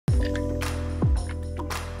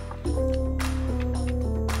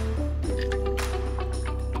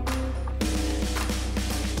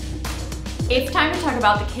It's time to talk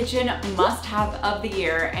about the kitchen must-have of the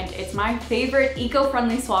year, and it's my favorite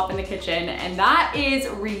eco-friendly swap in the kitchen, and that is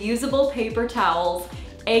reusable paper towels,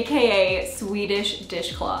 aka Swedish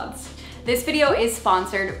dishcloths. This video is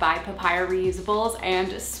sponsored by Papaya Reusables,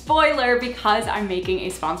 and spoiler, because I'm making a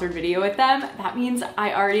sponsored video with them, that means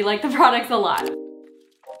I already like the products a lot.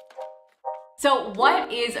 So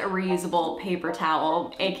what is a reusable paper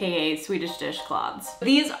towel, aka Swedish dishcloths?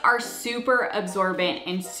 These are super absorbent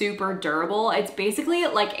and super durable. It's basically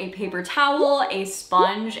like a paper towel, a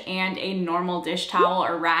sponge, and a normal dish towel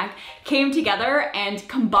or rag came together and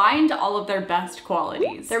combined all of their best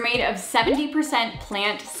qualities. They're made of 70%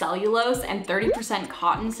 plant cellulose and 30%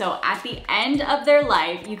 cotton, so at the end of their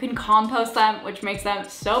life, you can compost them, which makes them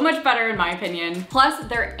so much better in my opinion. Plus,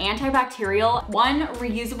 they're antibacterial. One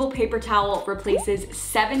reusable paper towel replaces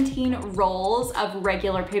 17 rolls of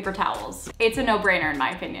regular paper towels. It's a no-brainer in my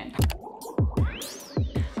opinion.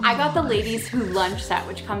 I got the Ladies Who Lunch set,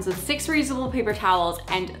 which comes with 6 reusable paper towels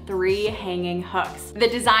and 3 hanging hooks. The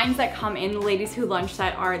designs that come in the Ladies Who Lunch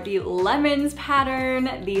set are the lemons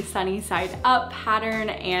pattern, the sunny side up pattern,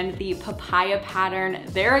 and the papaya pattern.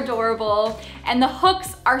 They're adorable. And the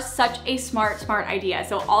hooks are such a smart idea.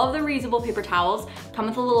 So all of the reusable paper towels come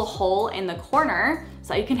with a little hole in the corner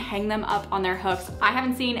so that you can hang them up on their hooks. I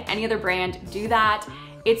haven't seen any other brand do that.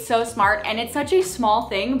 It's so smart, and it's such a small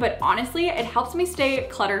thing, but honestly, it helps me stay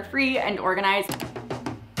clutter-free and organized.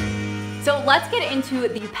 So let's get into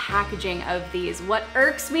the packaging of these. What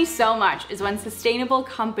irks me so much is when sustainable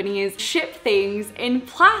companies ship things in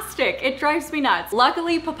plastic. It drives me nuts.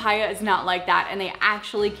 Luckily, Papaya is not like that, and they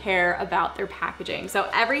actually care about their packaging. So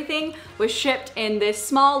everything was shipped in this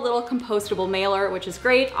small little compostable mailer, which is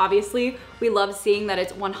great. Obviously, we love seeing that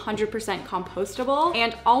it's 100% compostable.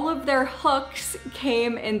 And all of their hooks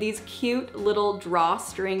came in these cute little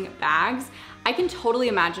drawstring bags. I can totally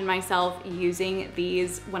imagine myself using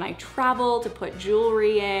these when I travel to put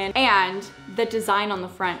jewelry in, and the design on the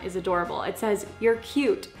front is adorable. It says, "You're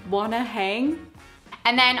cute, wanna hang?"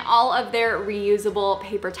 And then all of their reusable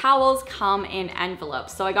paper towels come in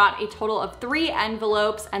envelopes. So I got a total of 3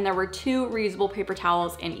 envelopes, and there were 2 reusable paper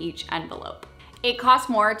towels in each envelope. It costs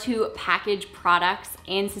more to package products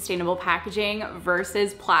in sustainable packaging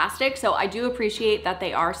versus plastic, so I do appreciate that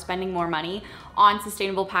they are spending more money on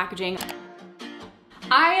sustainable packaging.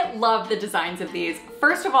 I love the designs of these.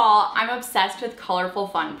 First of all, I'm obsessed with colorful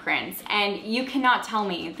fun prints, and you cannot tell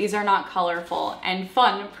me these are not colorful and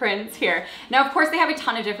fun prints here. Now, of course, they have a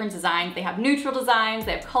ton of different designs. They have neutral designs,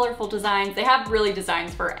 they have colorful designs, they have really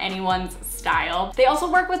designs for anyone's style. They also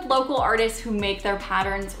work with local artists who make their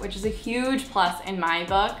patterns, which is a huge plus in my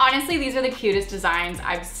book. Honestly, these are the cutest designs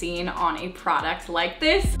I've seen on a product like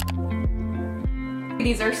this.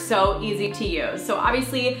 These are so easy to use. So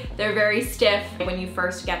obviously they're very stiff when you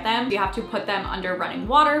first get them. You have to put them under running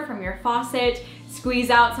water from your faucet, squeeze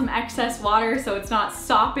out some excess water so it's not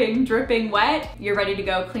sopping, dripping wet. You're ready to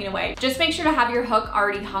go clean away. Just make sure to have your hook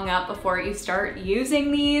already hung up before you start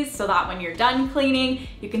using these so that when you're done cleaning,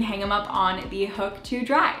 you can hang them up on the hook to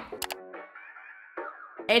dry.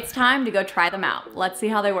 It's time to go try them out. Let's see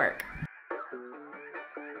how they work.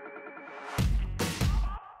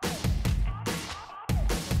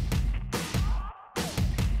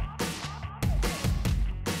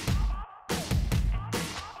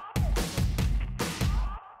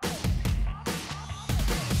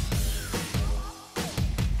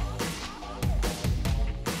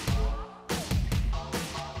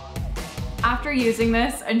 After using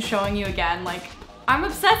this and showing you again, like, I'm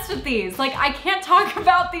obsessed with these. Like, I can't talk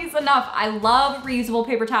about these enough. I love reusable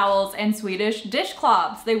paper towels and Swedish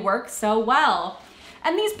dishcloths. They work so well.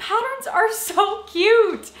 And these patterns are so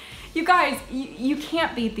cute. You guys, you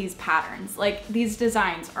can't beat these patterns. Like, these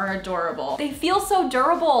designs are adorable. They feel so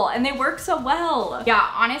durable and they work so well. Yeah,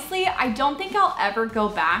 honestly, I don't think I'll ever go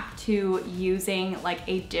back to using like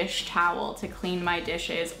a dish towel to clean my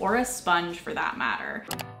dishes, or a sponge for that matter.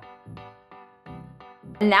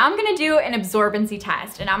 Now I'm gonna do an absorbency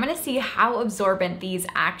test, and I'm gonna see how absorbent these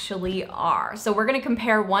actually are. So we're gonna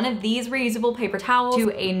compare one of these reusable paper towels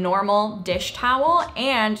to a normal dish towel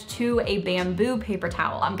and to a bamboo paper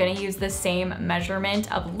towel. I'm gonna use the same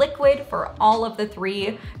measurement of liquid for all of the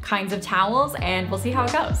 3 kinds of towels, and we'll see how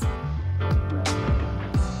it goes.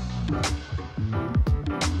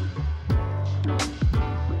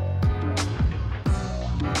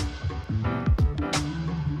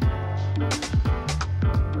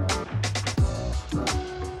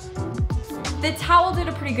 The towel did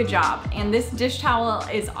a pretty good job, and this dish towel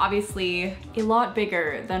is obviously a lot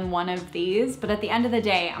bigger than one of these, but at the end of the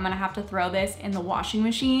day, I'm gonna have to throw this in the washing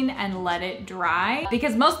machine and let it dry,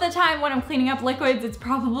 because most of the time when I'm cleaning up liquids, it's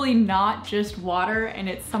probably not just water and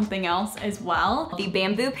it's something else as well. The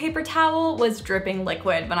bamboo paper towel was dripping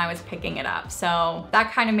liquid when I was picking it up, so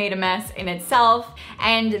that kind of made a mess in itself.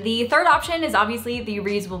 And the third option is obviously the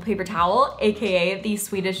reusable paper towel, aka the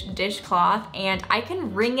Swedish dishcloth, and I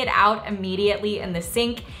can wring it out immediately in the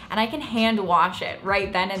sink and I can hand wash it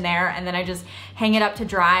right then and there, and then I just hang it up to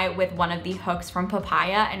dry with one of the hooks from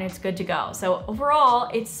Papaya and it's good to go. So overall,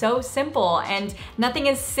 it's so simple and nothing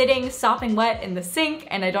is sitting sopping wet in the sink,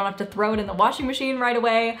 and I don't have to throw it in the washing machine right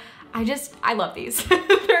away. I love these.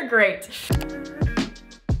 They're great.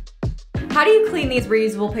 How do you clean these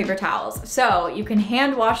reusable paper towels? So you can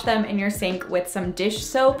hand wash them in your sink with some dish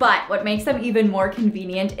soap, but what makes them even more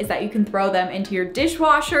convenient is that you can throw them into your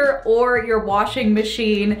dishwasher or your washing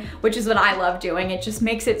machine, which is what I love doing. It just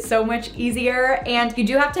makes it so much easier, and you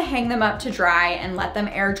do have to hang them up to dry and let them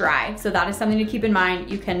air dry. So that is something to keep in mind.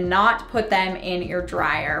 You cannot put them in your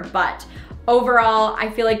dryer, but overall, I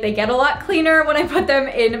feel like they get a lot cleaner when I put them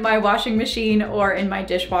in my washing machine or in my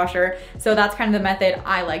dishwasher. So that's kind of the method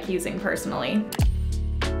I like using personally.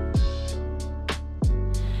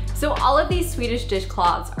 So all of these Swedish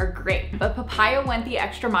dishcloths are great, but Papaya went the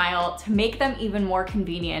extra mile to make them even more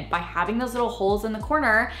convenient by having those little holes in the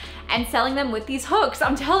corner and selling them with these hooks.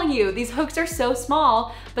 I'm telling you, these hooks are so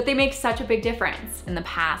small, but they make such a big difference. In the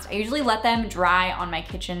past, I usually let them dry on my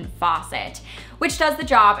kitchen faucet, which does the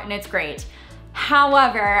job and it's great.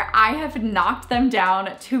 However, I have knocked them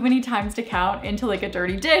down too many times to count into like a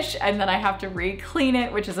dirty dish, and then I have to re-clean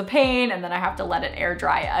it, which is a pain, and then I have to let it air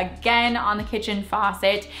dry again on the kitchen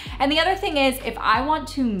faucet. And the other thing is, if I want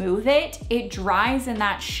to move it, it dries in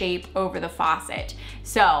that shape over the faucet.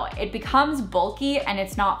 So it becomes bulky and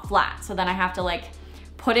it's not flat. So then I have to like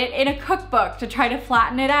put it in a cookbook to try to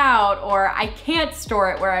flatten it out, or I can't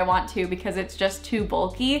store it where I want to because it's just too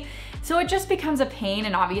bulky. So it just becomes a pain,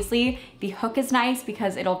 and obviously the hook is nice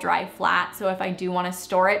because it'll dry flat. So if I do want to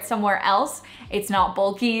store it somewhere else, it's not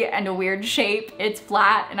bulky and a weird shape, it's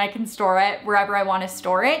flat and I can store it wherever I want to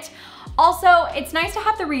store it. Also, it's nice to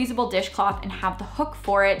have the reusable dishcloth and have the hook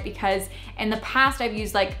for it, because in the past I've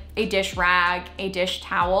used like a dish rag, a dish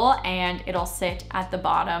towel, and it'll sit at the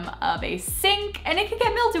bottom of a sink and it can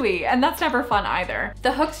get mildewy, and that's never fun either.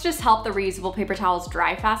 The hooks just help the reusable paper towels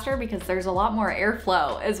dry faster because there's a lot more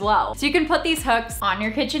airflow as well. So you can put these hooks on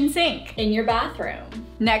your kitchen sink, in your bathroom,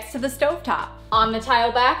 next to the stovetop, on the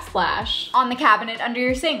tile backsplash, on the cabinet under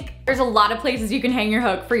your sink. There's a lot of places you can hang your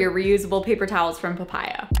hook for your reusable paper towels from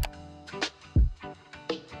Papaya.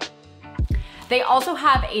 They also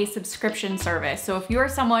have a subscription service. So if you are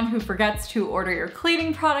someone who forgets to order your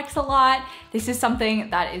cleaning products a lot, this is something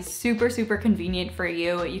that is super, super convenient for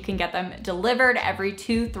you. You can get them delivered every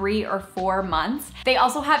 2, 3, or 4 months. They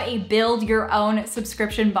also have a build your own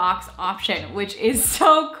subscription box option, which is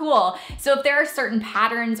so cool. So if there are certain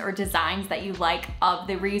patterns or designs that you like of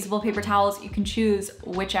the reusable paper towels, you can choose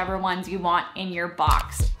whichever ones you want in your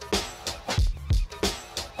box.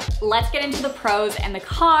 Let's get into the pros and the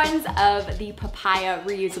cons of the Papaya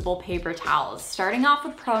reusable paper towels. Starting off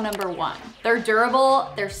with pro number 1. They're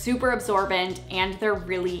durable, they're super absorbent, and they're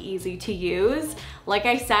really easy to use. Like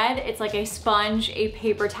I said, it's like a sponge, a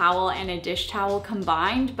paper towel, and a dish towel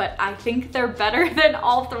combined, but I think they're better than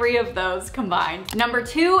all 3 of those combined. Number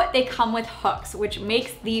 2, they come with hooks, which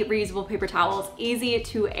makes the reusable paper towels easy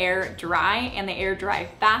to air dry, and they air dry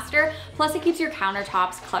faster. Plus it keeps your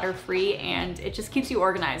countertops clutter-free, and it just keeps you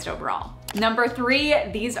organized overall. Number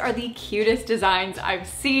 3, these are the cutest designs I've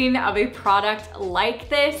seen of a product like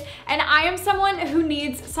this. And I am someone who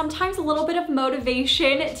needs sometimes a little bit of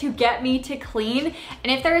motivation to get me to clean.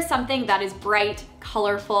 And if there is something that is bright,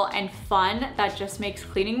 colorful, and fun that just makes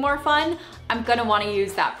cleaning more fun, I'm gonna wanna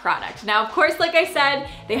use that product. Now, of course, like I said,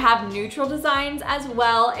 they have neutral designs as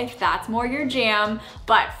well if that's more your jam.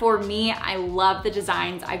 But for me, I love the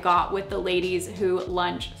designs I got with the Ladies Who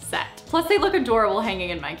lunch set. Plus they look adorable hanging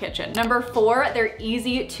in my kitchen. Number 4, they're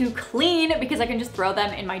easy to clean because I can just throw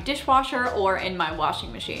them in my dishwasher or in my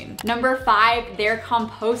washing machine. Number 5, they're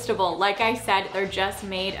compostable. Like I said, they're just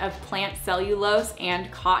made of plant cellulose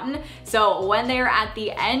and cotton. So when they're at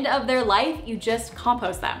the end of their life, you just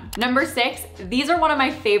compost them. Number 6, these are one of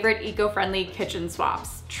my favorite eco-friendly kitchen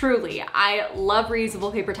swaps. Truly, I love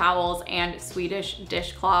reusable paper towels and Swedish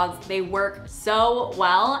dishcloths. They work so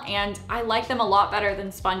well, and I like them a lot better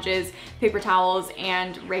than sponges, paper towels,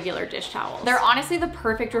 and regular dish towels. They're honestly the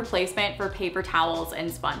perfect replacement for paper towels and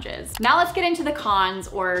sponges. Now let's get into the cons,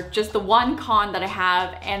 or just the one con that I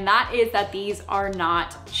have, and that is that these are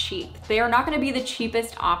not cheap. They are not gonna be the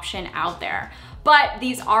cheapest option out there. But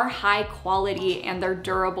these are high quality and they're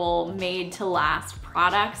durable, made to last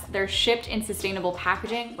products. They're shipped in sustainable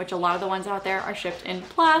packaging, which a lot of the ones out there are shipped in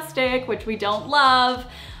plastic, which we don't love.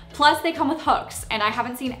 Plus they come with hooks, and I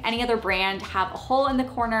haven't seen any other brand have a hole in the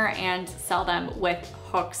corner and sell them with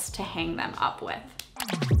hooks to hang them up with.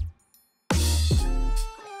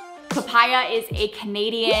 Papaya is a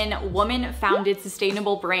Canadian woman-founded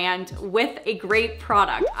sustainable brand with a great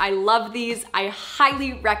product. I love these. I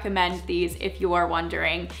highly recommend these if you are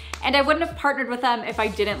wondering. And I wouldn't have partnered with them if I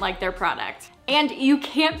didn't like their product. And you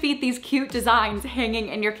can't beat these cute designs hanging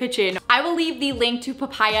in your kitchen. I will leave the link to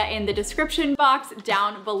Papaya in the description box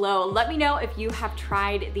down below. Let me know if you have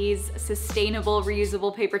tried these sustainable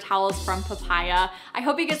reusable paper towels from Papaya. I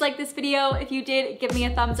hope you guys liked this video. If you did, give me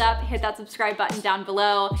a thumbs up, hit that subscribe button down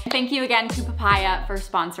below. Thank you again to Papaya for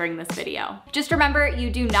sponsoring this video. Just remember,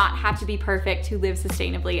 you do not have to be perfect to live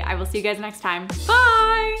sustainably. I will see you guys next time.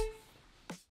 Bye!